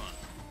fun.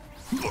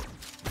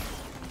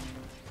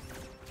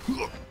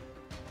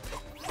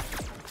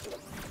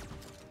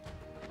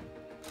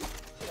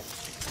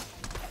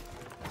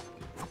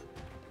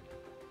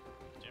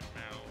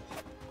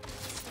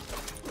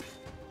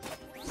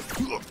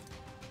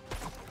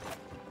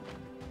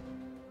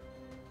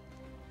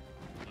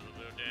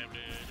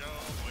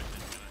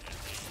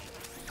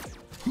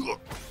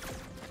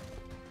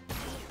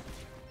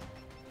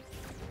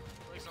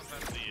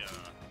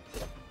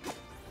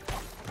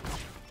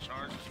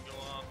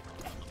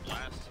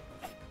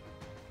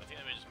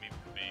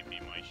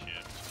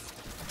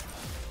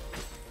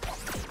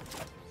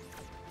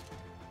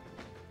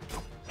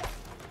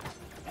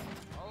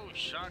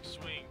 Shock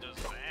swing does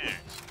that.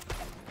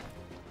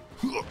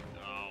 Oh.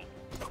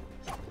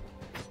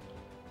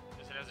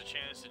 Guess it has a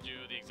chance to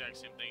do the exact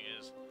same thing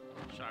as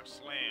shock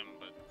slam,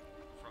 but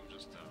from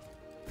just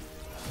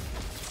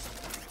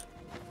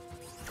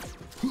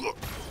okay,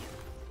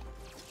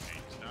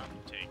 stop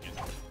and take it.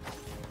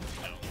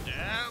 No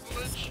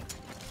damage.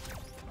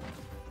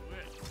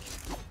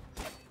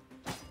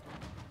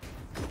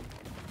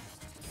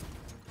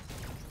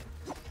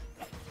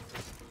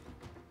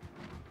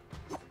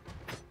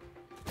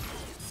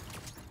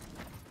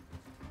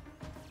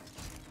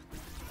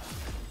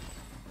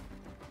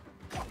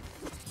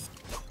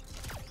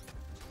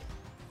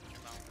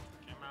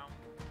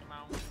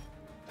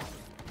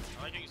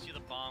 I like how you can see the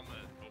bomb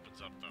that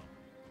opens up, though.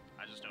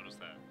 I just noticed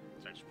that.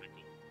 It's actually pretty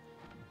cool.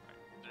 Right.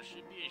 There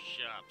should be a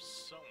shop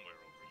somewhere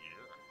over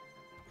here.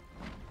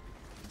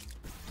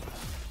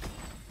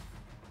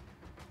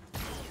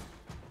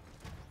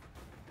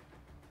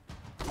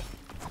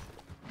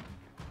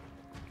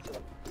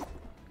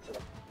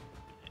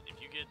 And if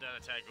you get that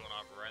attack going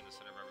off right in the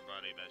center of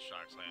everybody, that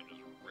shock slam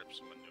just rips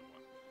them a new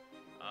one.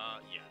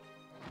 Yeah.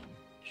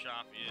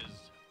 Shop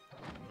is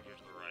over here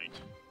to the right.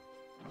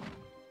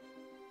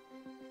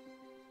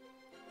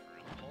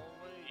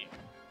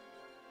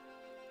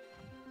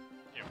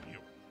 There we go.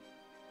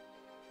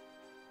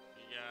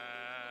 We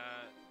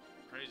got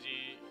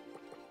crazy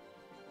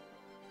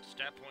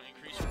stat point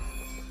increase.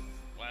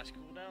 Blast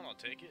cooldown, I'll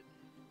take it.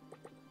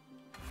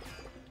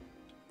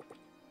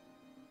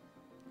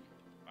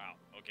 Wow,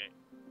 okay.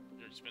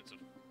 They're expensive.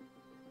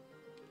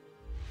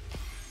 Go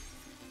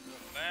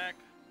back.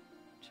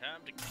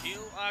 Time to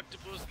kill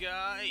octopus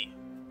guy.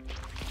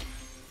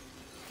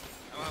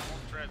 I don't have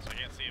one thread, so I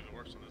can't see if it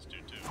works on this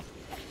dude too.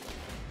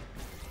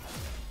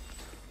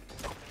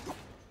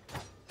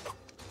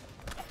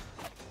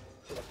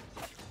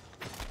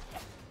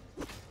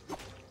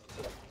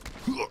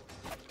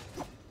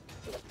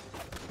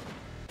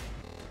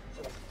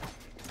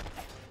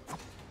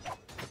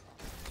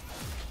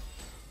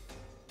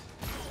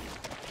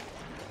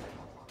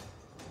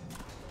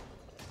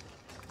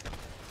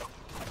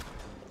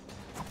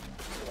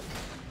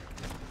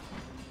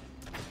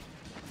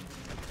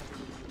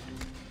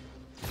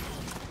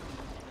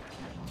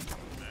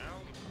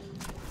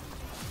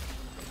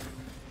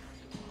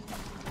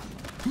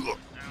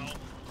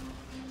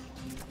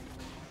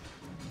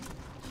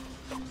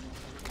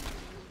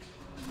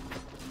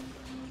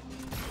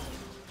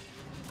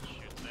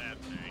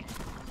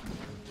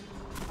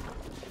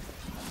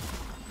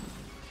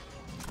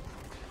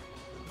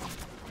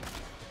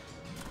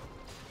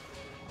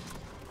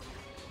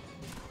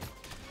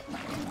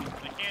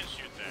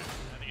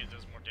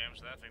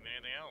 That thing than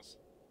anything else.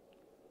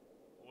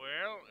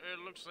 Well, it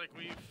looks like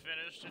we've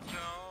finished it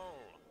all.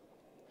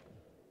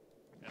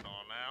 And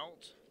on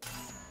out.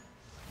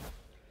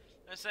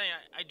 I say,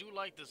 I do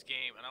like this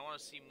game, and I want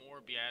to see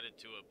more be added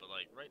to it, but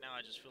like, right now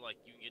I just feel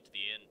like you can get to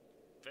the end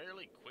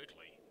fairly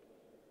quickly.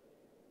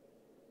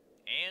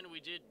 And we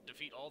did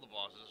defeat all the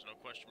bosses, no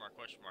question mark,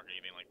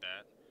 anything like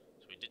that.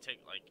 So we did take,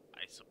 like,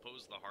 I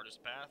suppose the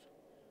hardest path.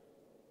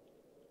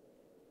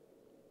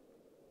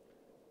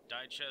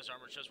 Die chest,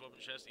 armor chest,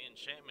 weapon chest,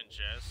 enchantment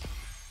chest.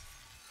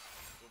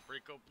 We'll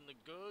break open the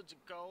goods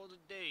and call it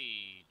a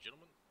day,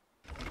 gentlemen.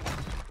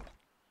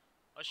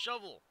 A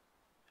shovel!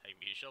 Hey,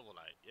 me a shovel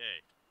knight,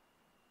 yay.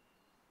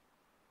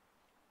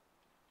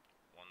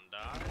 One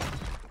die.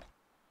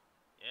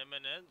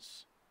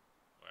 Eminence.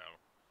 Well,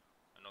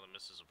 I know the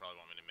missus will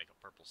probably want me to make a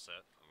purple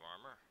set of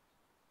armor.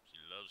 She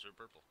loves her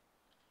purple.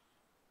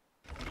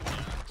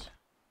 Got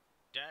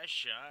dash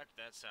shock,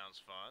 that sounds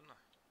fun.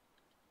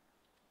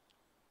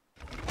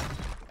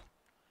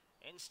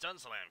 And stun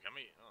slam.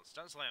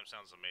 Stun slam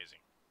sounds amazing.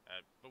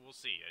 But we'll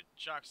see.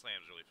 Shock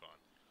slam's really fun.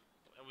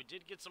 And we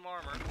did get some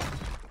armor.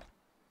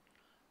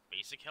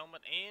 Basic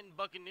helmet and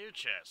buccaneer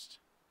chest.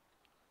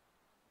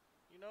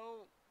 You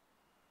know,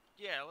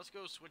 yeah, let's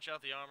go switch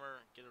out the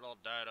armor, get it all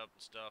dyed up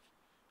and stuff.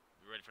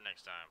 Be ready for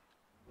next time.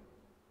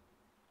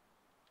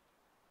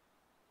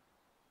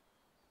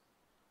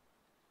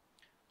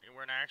 I can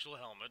wear an actual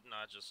helmet,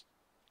 not just...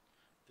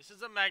 This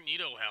is a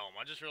Magneto helm.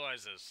 I just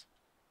realized this.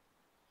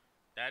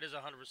 That is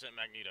 100%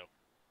 Magneto.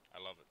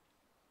 I love it.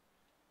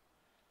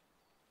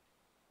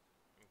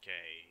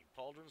 Okay,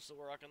 pauldron, still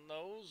rocking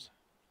those.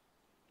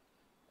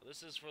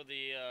 This is for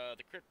the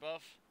crit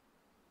buff,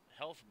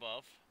 health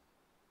buff.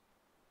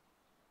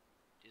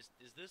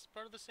 Is this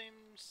part of the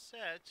same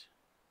set?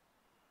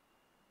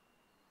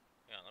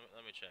 Yeah,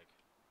 let me check.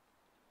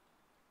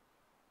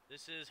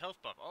 This is health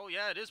buff. Oh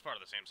yeah, it is part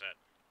of the same set.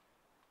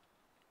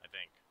 I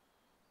think.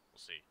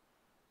 We'll see.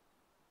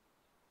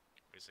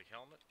 Basic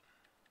helmet.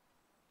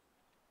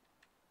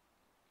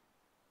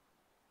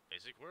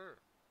 Basic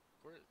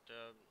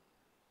I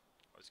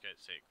was gonna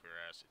say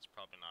cuirass. It's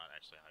probably not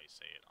actually how you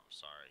say it. I'm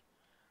sorry.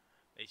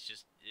 It's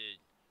just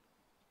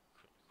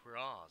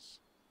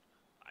cuirass.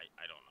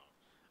 I don't know.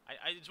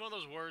 It's one of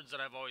those words that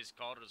I've always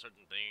called it a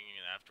certain thing,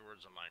 and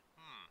afterwards I'm like,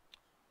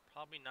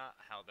 probably not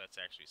how that's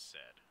actually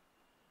said.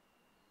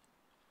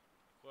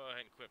 Go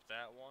ahead and equip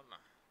that one.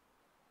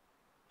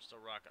 Still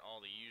rocking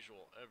all the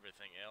usual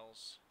everything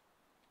else.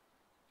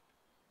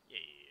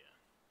 Yeah.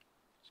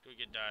 Let's go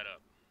get dyed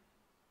up.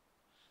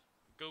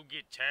 Go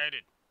get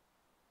tatted.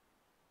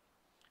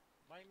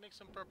 Might mix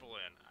some purple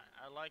in.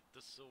 I like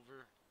the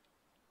silver.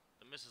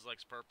 The missus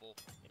likes purple.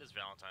 It is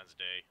Valentine's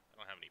Day.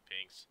 I don't have any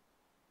pinks.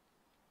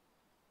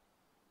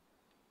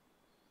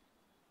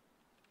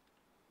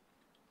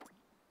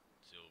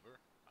 Silver.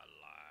 I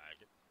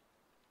like it.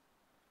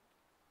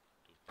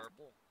 Do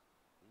purple.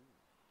 Ooh,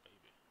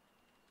 baby.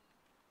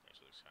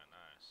 Actually looks kind of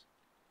nice.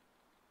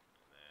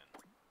 And then...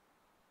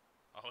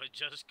 oh, it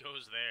just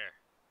goes there.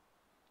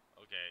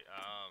 Okay,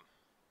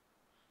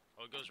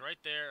 oh, it goes right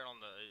there on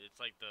the... it's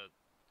like the...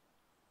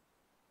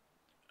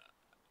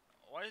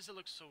 why does it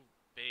look so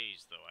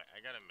beige, though? I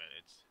gotta admit,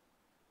 it's...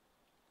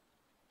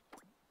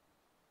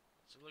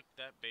 does it look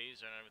that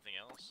beige and everything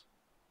else?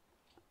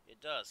 It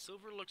does.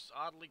 Silver looks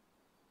oddly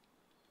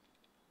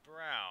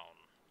brown.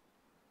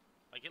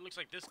 Like, it looks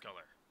like this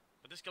color.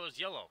 But this color's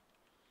yellow.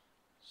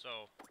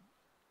 So...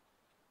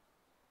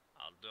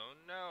 I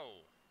don't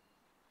know.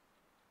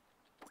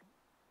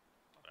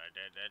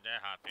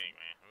 That hot pink,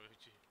 man.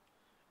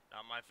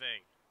 Not my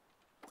thing.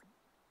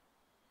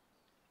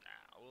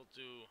 Nah, we'll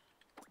do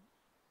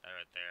that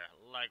right there,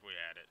 like we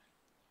had it.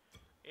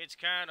 It's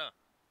kinda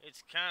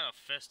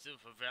festive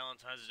for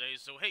Valentine's Day,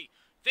 so hey,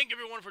 thank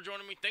everyone for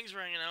joining me. Thanks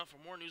for hanging out. For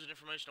more news and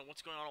information on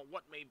what's going on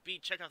what may be,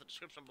 check out the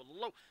description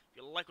below. If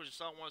you like what you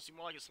saw and want to see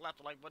more like it, slap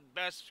the like button,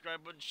 bash,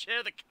 subscribe button,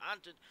 share the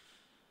content.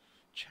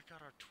 Check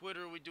out our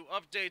Twitter. We do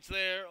updates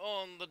there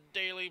on the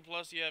daily.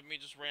 Plus, you have me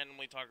just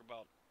randomly talk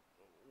about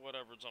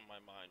whatever's on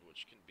my mind,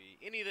 which can be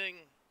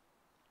anything.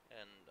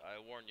 And I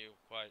warn you,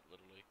 quite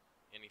literally,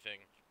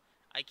 anything.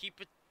 I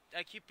keep it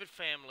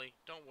family.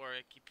 Don't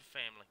worry, I keep it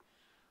family.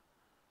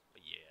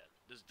 But yeah,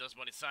 this is Dust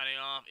Bunny signing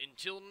off.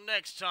 Until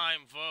next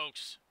time,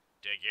 folks.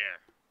 Take care.